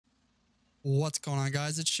What's going on,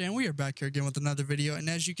 guys? It's Shane. We are back here again with another video, and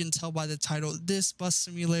as you can tell by the title, this bus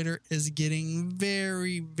simulator is getting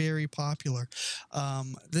very popular.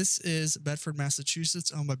 This is Bedford,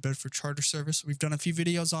 Massachusetts, owned by Bedford Charter Service. We've done a few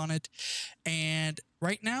videos on it, and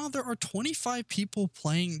right now there are 25 people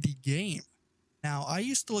playing the game. Now, I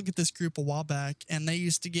used to look at this group a while back, and they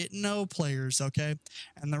used to get no players, okay?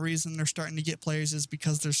 And the reason they're starting to get players is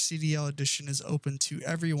because their CDL edition is open to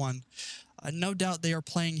everyone. No doubt they are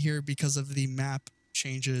playing here because of the map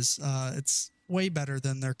changes. It's way better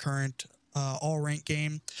than their current all rank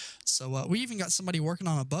game. So we even got somebody working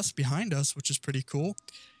on a bus behind us, which is pretty cool.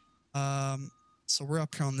 So we're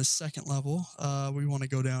up here on this second level. We want to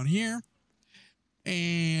go down here.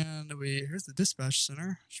 And here's the dispatch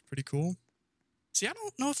center, which is pretty cool. See, I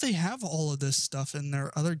don't know if they have all of this stuff in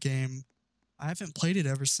their other game. I haven't played it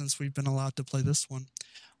ever since we've been allowed to play this one.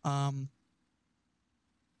 And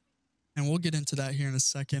we'll get into that here in a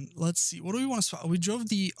second. Let's see. What do we want to spot? We drove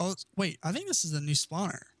the... Oh, wait. I think this is a new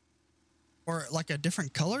spawner. Or like a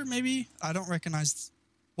different color, maybe? I don't recognize...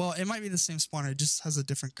 Well, it might be the same spawner. It just has a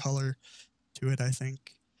different color to it, I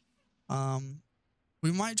think.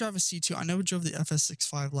 We might drive a C2. I know we drove the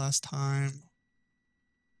FS65 last time.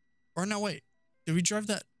 Or no, wait. Did we drive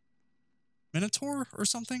that Minotaur or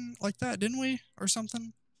something like that? Didn't we? Or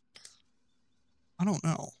something? I don't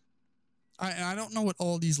know. I don't know what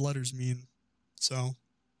all these letters mean, so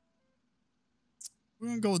we're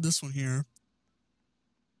gonna go with this one here.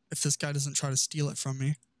 If this guy doesn't try to steal it from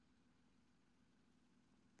me.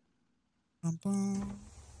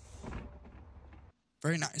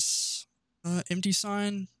 Very nice. Empty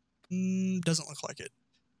sign. Doesn't look like it.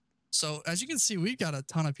 So as you can see, we've got a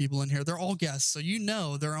ton of people in here. They're all guests, so you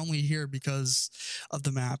know they're only here because of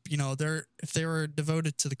the map. You know, if they were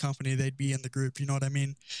devoted to the company, they'd be in the group. You know what I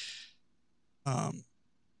mean?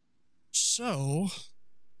 So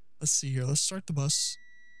let's see here. Let's start the bus.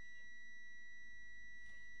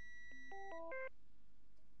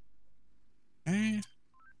 Okay.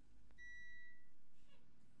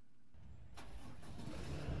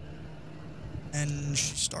 And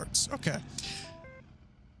she starts. Okay.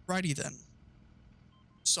 Righty then.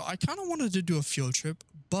 So I kind of wanted to do a field trip,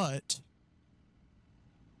 but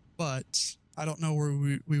I don't know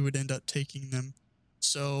where we would end up taking them.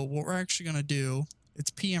 So what we're actually going to do, it's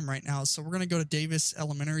PM right now. So we're going to go to Davis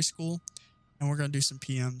Elementary School and we're going to do some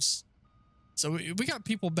PMs. So we got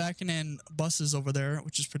people backing in buses over there,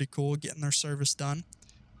 which is pretty cool, getting their service done.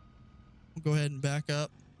 We'll go ahead and back up.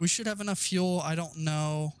 We should have enough fuel. I don't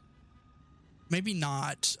know. Maybe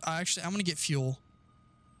not. I'm going to get fuel.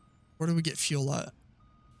 Where do we get fuel at?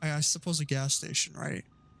 I suppose a gas station, right?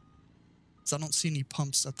 Because I don't see any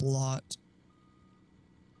pumps at the lot.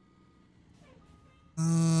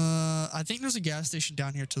 I think there's a gas station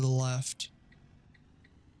down here to the left.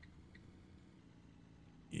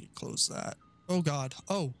 Close that. Oh, God.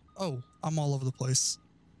 Oh, I'm all over the place.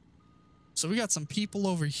 So we got some people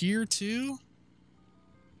over here, too.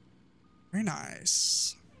 Very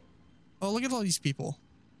nice. Oh, look at all these people.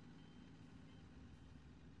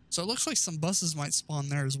 So it looks like some buses might spawn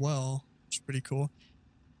there as well, which is pretty cool.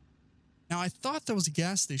 Now, I thought there was a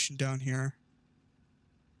gas station down here.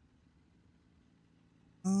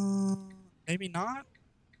 Maybe not.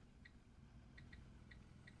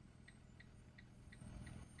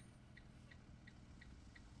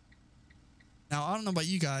 Now, I don't know about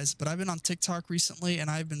you guys, but I've been on TikTok recently and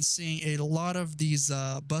I've been seeing a lot of these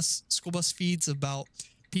school bus feeds about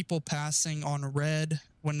people passing on red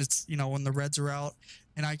when it's, when the reds are out,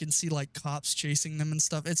 and I can see like cops chasing them and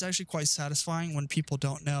stuff. It's actually quite satisfying when people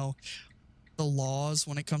don't know the laws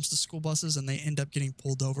when it comes to school buses and they end up getting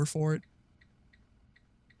pulled over for it.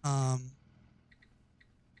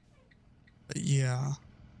 But yeah.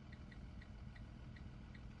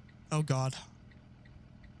 Oh, God.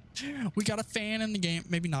 We got a fan in the game.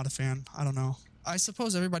 Maybe not a fan. I don't know. I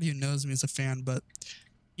suppose everybody who knows me is a fan, but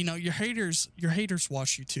your haters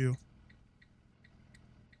watch you too.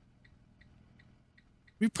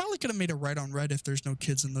 We probably could have made it right on red if there's no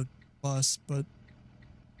kids in the bus, but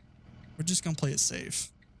we're just going to play it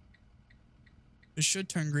safe. It should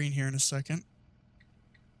turn green here in a second.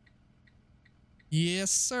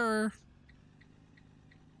 Yes, sir.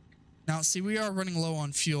 Now, see, we are running low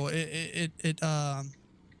on fuel. It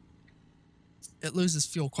loses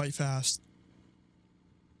fuel quite fast.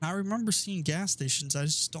 I remember seeing gas stations. I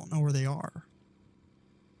just don't know where they are.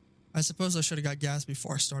 I suppose I should have got gas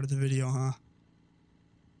before I started the video, huh?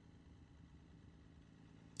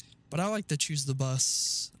 But I like to choose the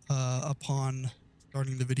bus upon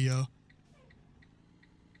starting the video.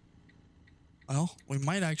 Well, we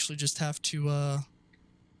might actually just have to...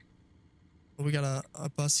 we got a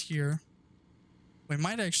bus here. We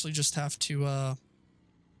might actually just have to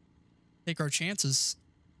take our chances.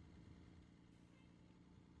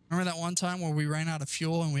 Remember that one time where we ran out of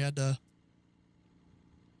fuel and we had to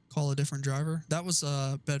call a different driver? That was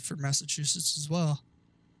Bedford, Massachusetts as well.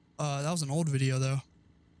 That was an old video though.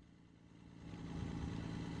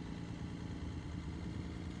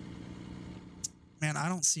 Man, I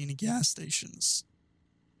don't see any gas stations.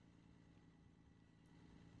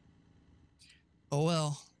 Oh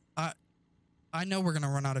well. I know we're gonna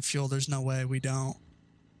run out of fuel. There's no way we don't.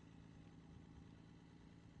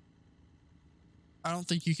 I don't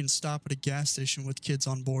think you can stop at a gas station with kids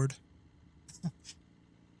on board.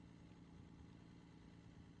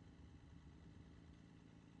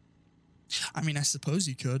 I mean, I suppose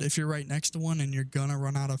you could if you're right next to one and you're gonna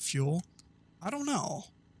run out of fuel. I don't know.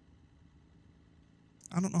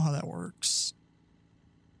 I don't know how that works.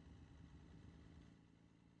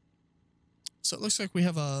 So it looks like we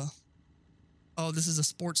have a... Oh, this is a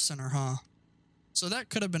sports center, huh? So that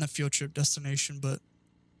could have been a field trip destination, but...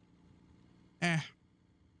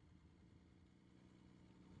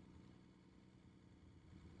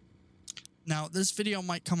 Now, this video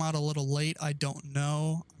might come out a little late. I don't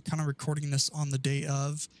know. I'm kind of recording this on the day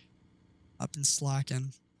of. I've been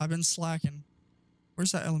slacking.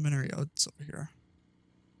 Where's that elementary? Oh, it's over here.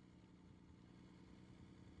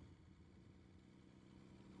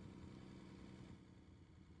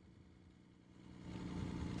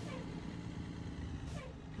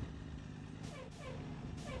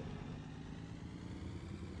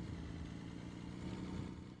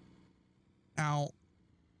 Now,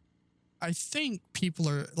 I think people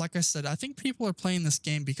are, like I said, I think people are playing this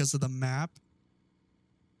game because of the map.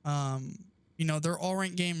 You know, their all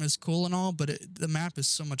rank game is cool and all, but the map is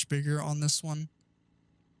so much bigger on this one.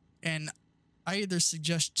 And I either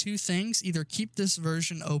suggest two things: either keep this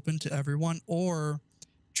version open to everyone or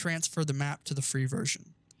transfer the map to the free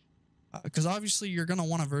version. Because obviously you're going to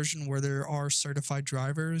want a version where there are certified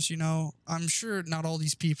drivers, you know. I'm sure not all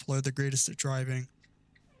these people are the greatest at driving.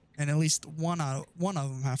 And at least one of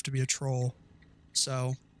them have to be a troll.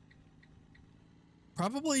 So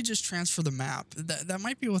probably just transfer the map. That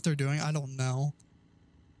might be what they're doing. I don't know.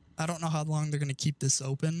 I don't know how long they're going to keep this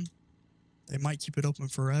open. They might keep it open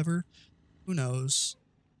forever. Who knows?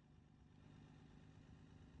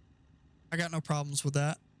 I got no problems with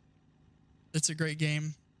that. It's a great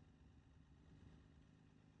game.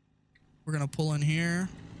 We're going to pull in here.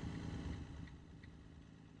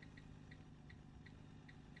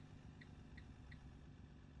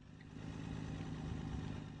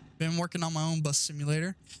 Been working on my own bus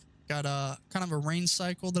simulator. Got a kind of a rain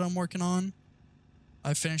cycle that I'm working on.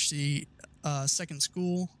 I finished the second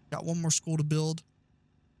school. Got one more school to build.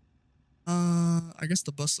 I guess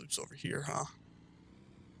the bus loop's over here, huh?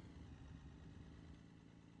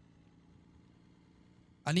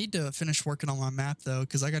 I need to finish working on my map though,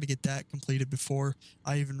 because I got to get that completed before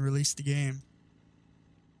I even release the game.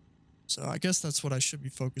 So I guess that's what I should be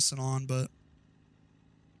focusing on, but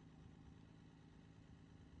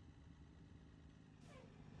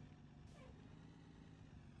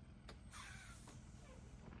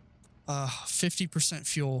 50%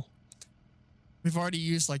 fuel. We've already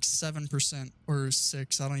used like 7% or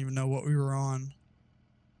 6. I don't even know what we were on.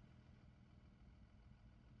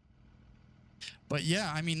 But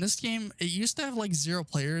yeah, I mean, this game, it used to have like 0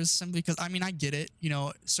 players simply because, I mean, I get it, you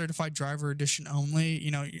know, certified driver edition only,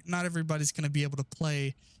 you know, not everybody's going to be able to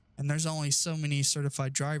play, and there's only so many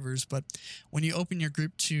certified drivers. But when you open your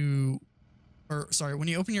group to, or sorry, when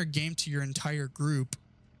you open your game to your entire group,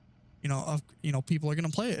 you know, people are going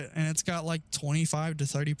to play it, and it's got like 25 to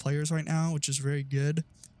 30 players right now, which is very good.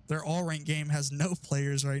 Their all rank game has no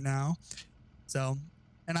players right now. So,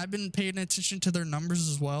 and I've been paying attention to their numbers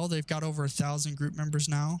as well. They've got over 1,000 group members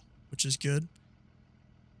now, which is good.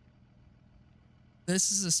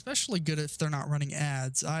 This is especially good if they're not running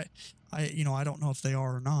ads. You know, I don't know if they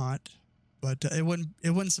are or not, but it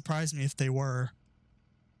wouldn't surprise me if they were.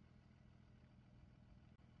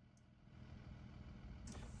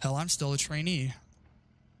 Hell, I'm still a trainee.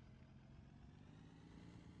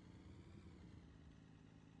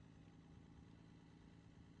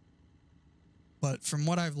 But from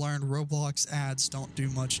what I've learned, Roblox ads don't do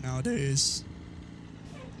much nowadays.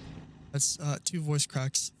 That's 2 voice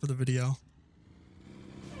cracks for the video.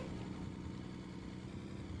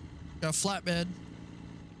 Got a flatbed.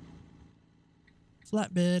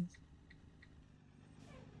 Flatbed.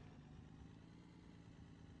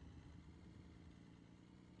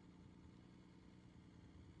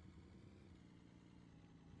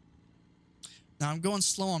 Now I'm going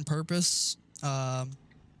slow on purpose. Kind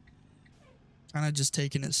of just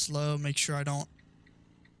taking it slow. Make sure I don't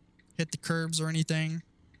hit the curbs or anything.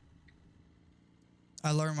 I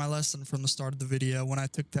learned my lesson from the start of the video when I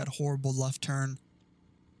took that horrible left turn.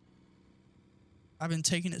 I've been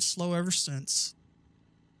taking it slow ever since.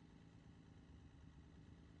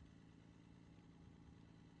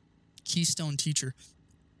 Keystone Teacher.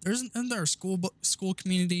 Isn't there a school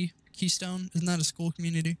community? Keystone? Isn't that a school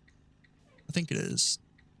community? I think it is.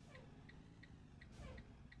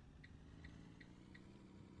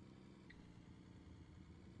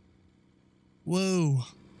 Whoa.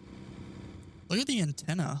 Look at the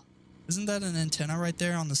antenna. Isn't that an antenna right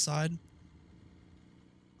there on the side?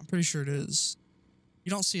 I'm pretty sure it is.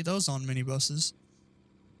 You don't see those on minibuses.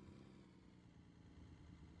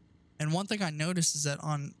 And one thing I noticed is that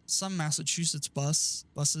on some Massachusetts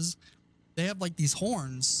buses, they have like these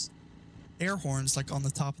horns, air horns, like on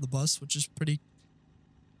the top of the bus, which is pretty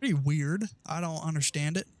weird. I don't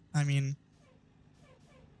understand it. I mean,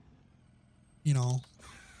 you know,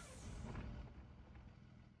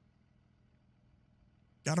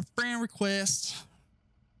 got a friend request.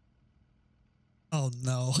 Oh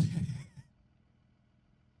no.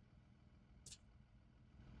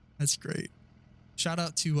 That's great. Shout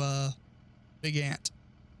out to Big Ant.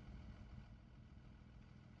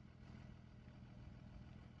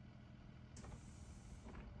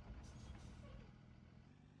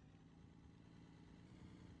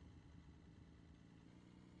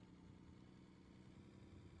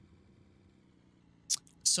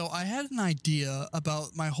 So I had an idea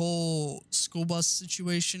about my whole school bus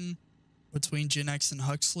situation between Gen X and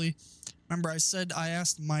Huxley. Remember, I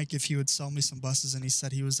asked Mike if he would sell me some buses, and he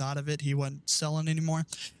said he was out of it. He wasn't selling anymore.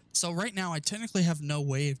 So right now, I technically have no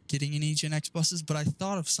way of getting any Gen X buses, but I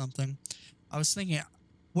thought of something. I was thinking,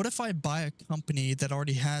 what if I buy a company that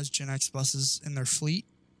already has Gen X buses in their fleet?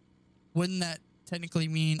 Wouldn't that technically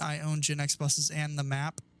mean I own Gen X buses and the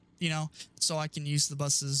map, you know, so I can use the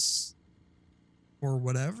buses or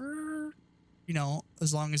whatever, you know,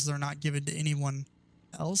 as long as they're not given to anyone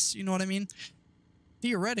else, you know what I mean?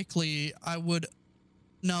 Theoretically, I would.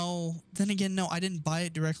 No, then again, no, I didn't buy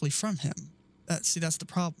it directly from him. See, that's the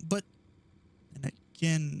problem. But, and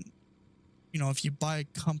again, you know, if you buy a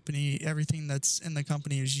company, everything that's in the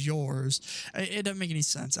company is yours. It doesn't make any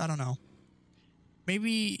sense. I don't know.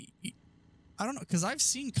 Maybe, I don't know, because I've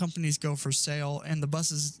seen companies go for sale and the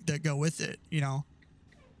buses that go with it, you know.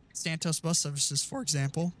 Santos Bus Services, for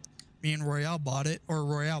example. Me and Royale bought it,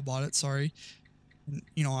 sorry. And,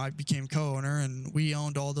 you know, I became co-owner and we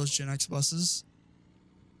owned all those Gen X buses.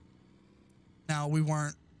 Now, we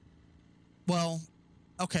weren't, well,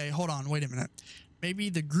 okay, hold on, wait a minute. Maybe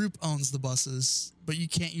the group owns the buses, but you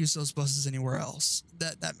can't use those buses anywhere else.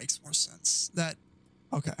 That makes more sense.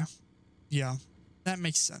 Okay. Yeah, that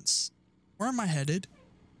makes sense. Where am I headed?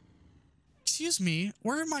 Excuse me,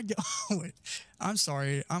 where am I going? Wait, I'm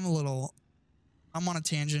sorry, I'm on a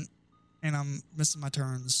tangent and I'm missing my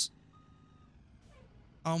turns.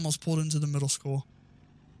 I almost pulled into the middle school.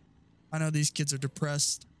 I know these kids are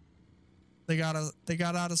depressed. They got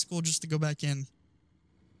out of school just to go back in.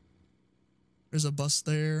 There's a bus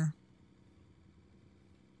there.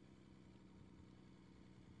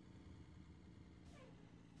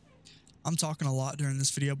 I'm talking a lot during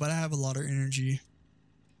this video, but I have a lot of energy.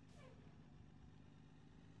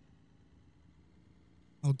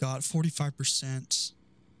 Oh God, 45%.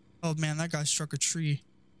 Oh man, that guy struck a tree.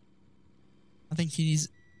 I think he's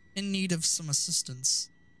in need of some assistance.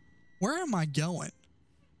 Where am I going?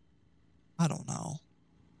 I don't know.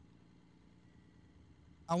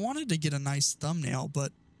 I wanted to get a nice thumbnail,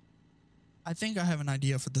 but I think I have an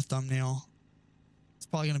idea for the thumbnail. It's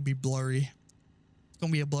probably going to be blurry. It's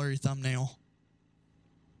going to be a blurry thumbnail.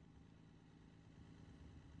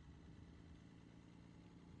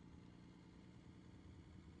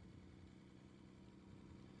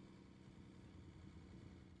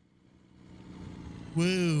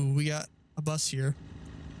 Woo, we got a bus here.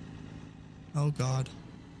 Oh God.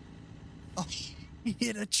 Oh, he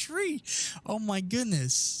hit a tree. Oh my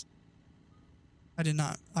goodness. I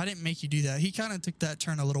didn't make you do that. He kind of took that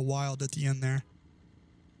turn a little wild at the end there.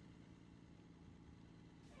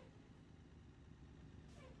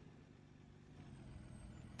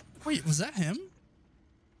 Wait, was that him?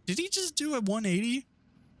 Did he just do a 180?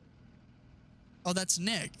 Oh, that's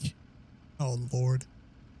Nick. Oh Lord.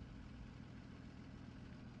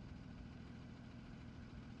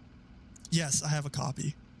 Yes, I have a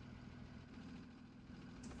copy.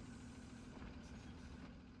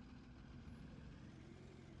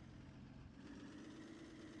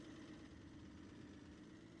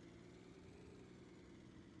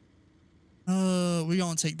 We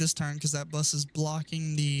gonna take this turn because that bus is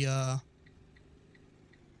blocking the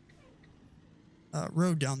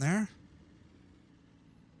road down there.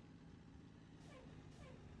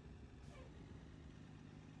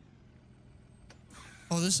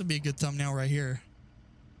 Oh, this would be a good thumbnail right here.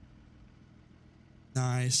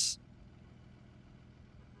 Nice.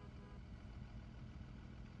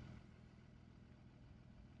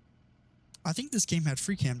 I think this game had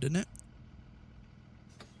free cam, didn't it?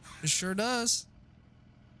 It sure does.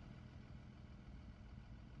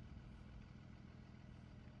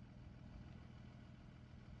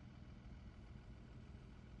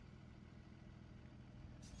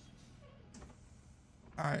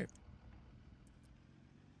 All right.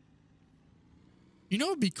 You know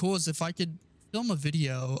what would be cool is if I could film a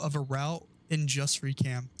video of a route in just free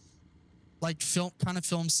cam. Like kind of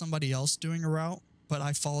film somebody else doing a route, but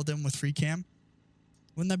I follow them with free cam.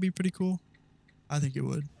 Wouldn't that be pretty cool? I think it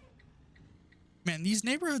would. Man, these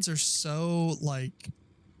neighborhoods are so like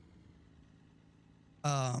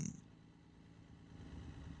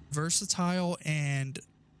versatile, and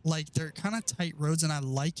like they're kind of tight roads, and I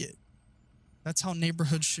like it. That's how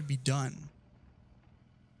neighborhoods should be done.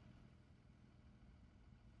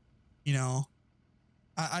 You know,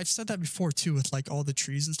 I've said that before too, with like all the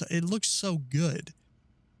trees and stuff. It looks so good.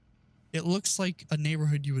 It looks like a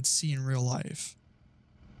neighborhood you would see in real life.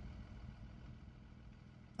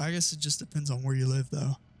 I guess it just depends on where you live,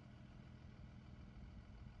 though.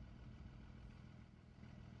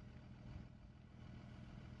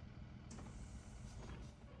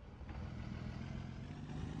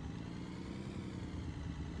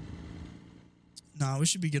 Nah, we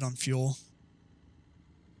should be good on fuel.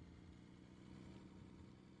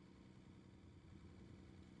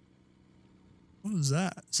 What was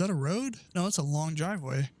that? Is that a road? No, it's a long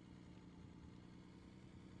driveway.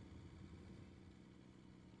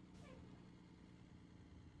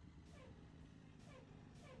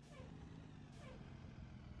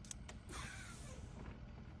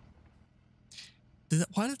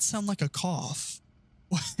 Why did it sound like a cough?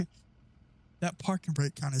 That parking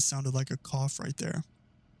brake kind of sounded like a cough right there.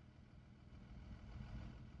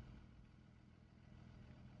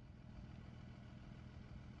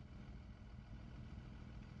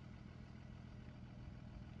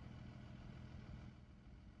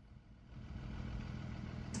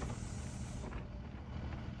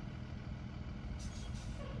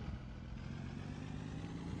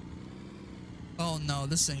 Oh no,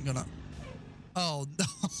 this ain't gonna. Oh no.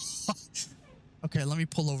 Okay, let me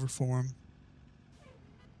pull over for him.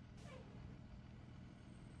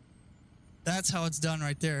 That's how it's done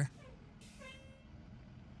right there.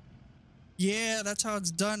 Yeah, that's how it's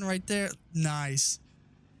done right there. Nice.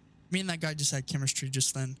 Me and that guy just had chemistry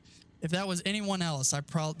just then. If that was anyone else, they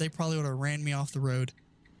probably would have ran me off the road.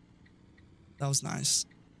 That was nice.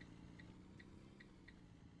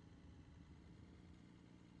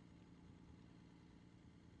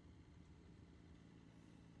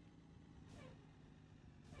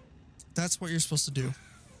 That's what you're supposed to do.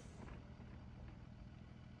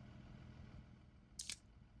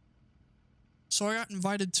 So I got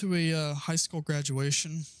invited to a high school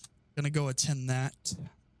graduation. Gonna go attend that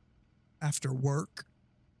after work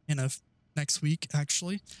in next week,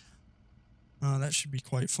 actually. That should be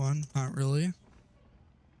quite fun. Not really.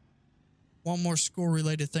 One more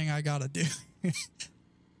school-related thing I gotta do.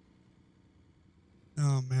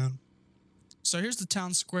 Oh, man. So here's the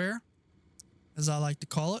town square, as I like to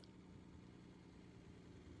call it.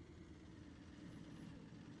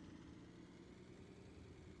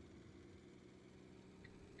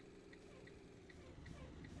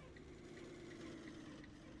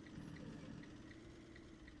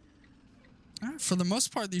 For the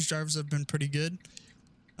most part, these drivers have been pretty good.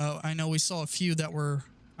 I know we saw a few that were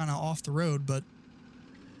kind of off the road, but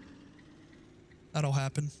that'll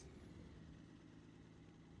happen.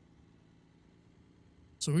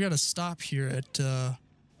 So we got to stop here at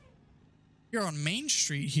here on Main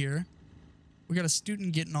Street here. We got a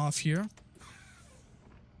student getting off here.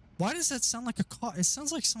 Why does that sound like a cough? It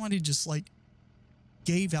sounds like somebody just like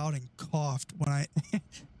gave out and coughed when I...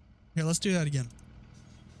 Here, let's do that again.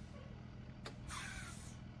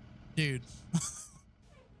 Dude.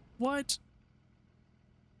 What?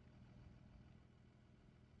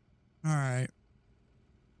 All right.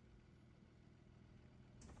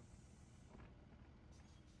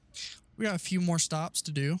 We got a few more stops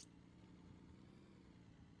to do.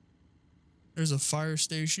 There's a fire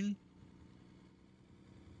station.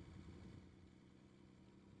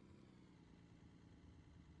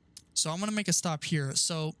 So I'm going to make a stop here.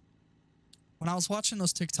 So when I was watching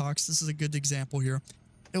those TikToks, this is a good example here.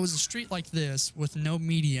 It was a street like this with no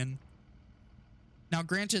median. Now,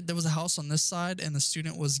 granted, there was a house on this side and the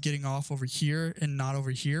student was getting off over here and not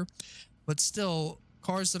over here. but still,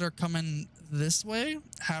 cars that are coming this way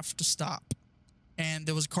have to stop. And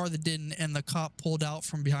there was a car that didn't, and the cop pulled out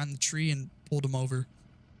from behind the tree and pulled him over.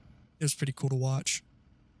 It was pretty cool to watch.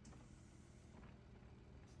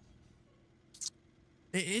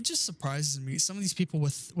 It just surprises me. Some of these people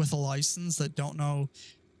with a license that don't know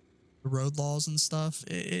the road laws and stuff.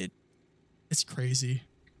 It's crazy.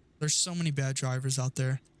 There's so many bad drivers out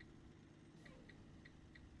there.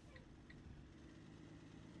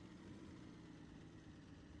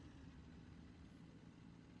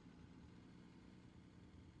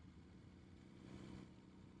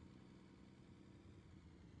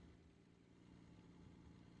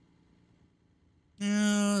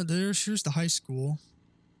 Yeah, here's the high school.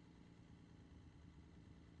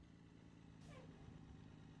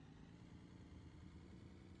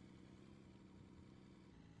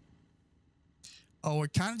 Oh,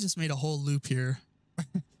 it kind of just made a whole loop here.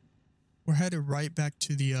 We're headed right back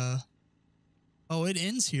to the oh, it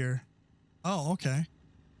ends here. Oh, okay.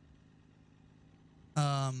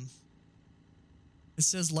 It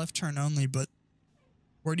says left turn only, but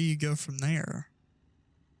where do you go from there?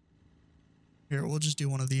 Here, we'll just do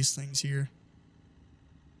one of these things here.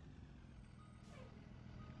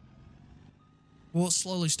 We'll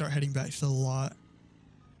slowly start heading back to the lot.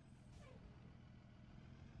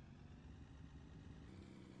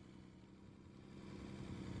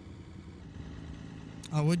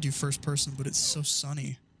 I would do first person, but it's so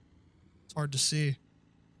sunny. It's hard to see.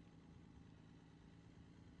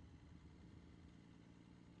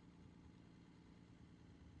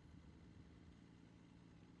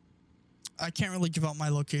 I can't really give out my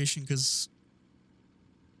location because,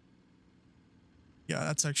 yeah,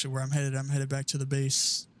 that's actually where I'm headed. I'm headed back to the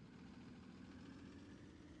base.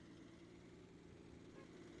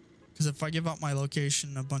 Because if I give out my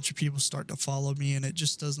location, a bunch of people start to follow me, and it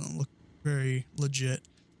just doesn't look very legit.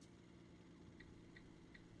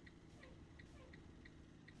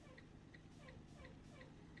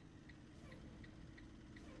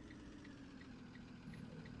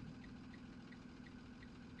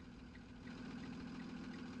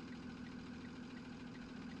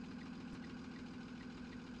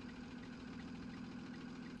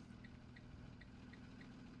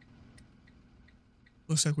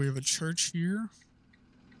 Looks like we have a church here.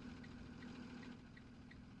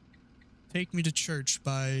 Take Me to Church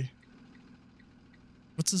by,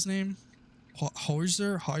 what's his name?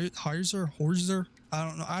 Horzer? I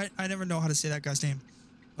don't know. I never know how to say that guy's name,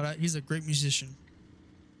 but he's a great musician.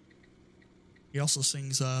 He also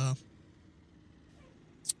sings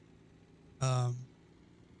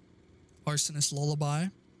Arsonist Lullaby.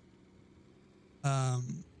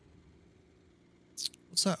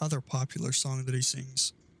 What's that other popular song that he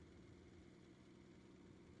sings?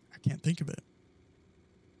 I can't think of it.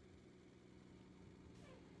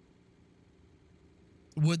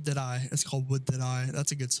 Would That I. It's called Would That I.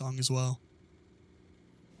 That's a good song as well.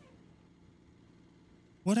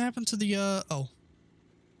 What happened to the oh.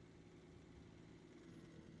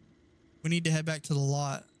 We need to head back to the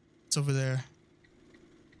lot. It's over there.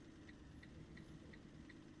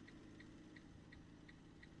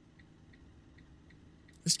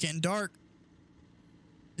 It's getting dark.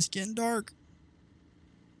 It's getting dark.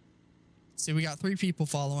 See, we got 3 people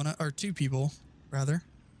following it, or 2 people, rather.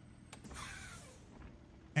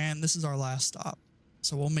 And this is our last stop,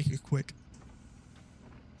 so we'll make it quick.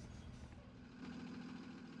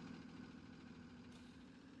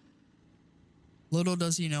 Little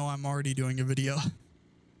does he know I'm already doing a video.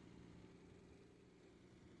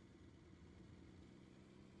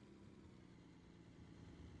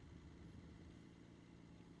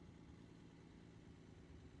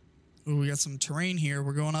 Ooh, we got some terrain here.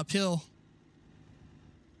 We're going uphill.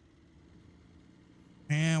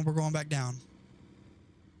 And we're going back down.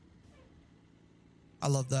 I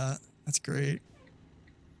love that. That's great.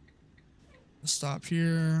 Let's stop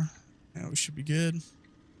here. Yeah, we should be good.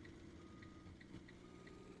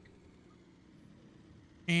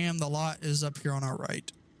 And the lot is up here on our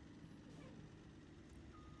right.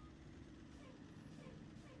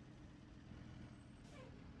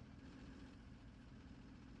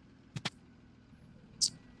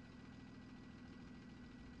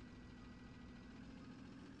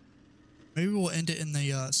 Maybe we'll end it in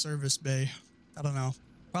the service bay. I don't know.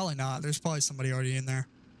 Probably not. There's probably somebody already in there.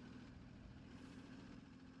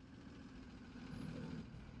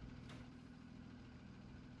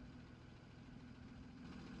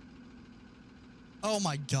 Oh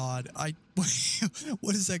my God.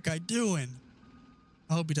 What is that guy doing?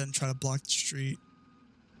 I hope he doesn't try to block the street.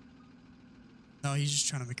 No, he's just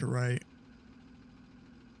trying to make it right.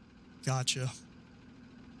 Gotcha.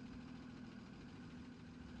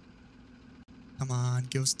 Come on,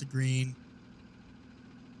 give us the green.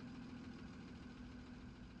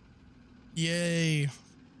 Yay.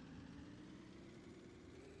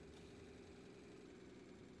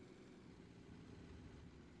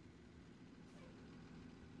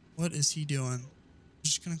 What is he doing?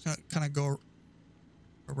 Just gonna kind of go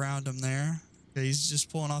around him there. Okay, he's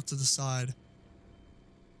just pulling off to the side.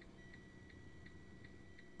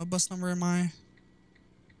 What bus number am I?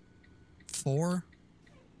 4?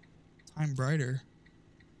 Time brighter.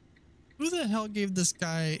 Who the hell gave this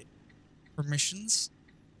guy permissions?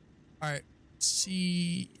 All right,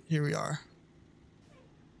 see, here we are.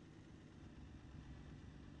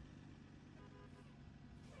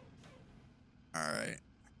 All right,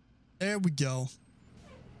 there we go.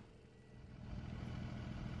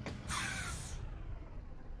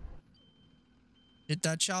 Hit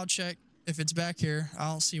that child check. If it's back here, I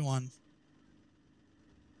don't see one.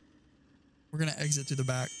 We're gonna exit through the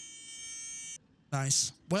back.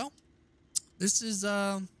 Nice. Well, this is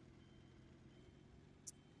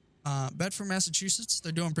Bedford, Massachusetts.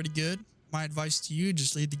 They're doing pretty good. My advice to you,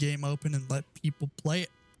 just leave the game open and let people play it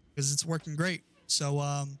because it's working great. So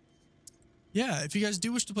yeah, if you guys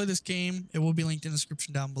do wish to play this game, it will be linked in the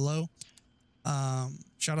description down below.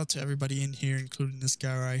 Shout out to everybody in here, including this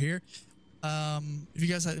guy right here. If you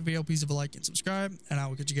guys like the video, please leave a like and subscribe, and I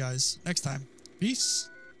will catch you guys next time. Peace.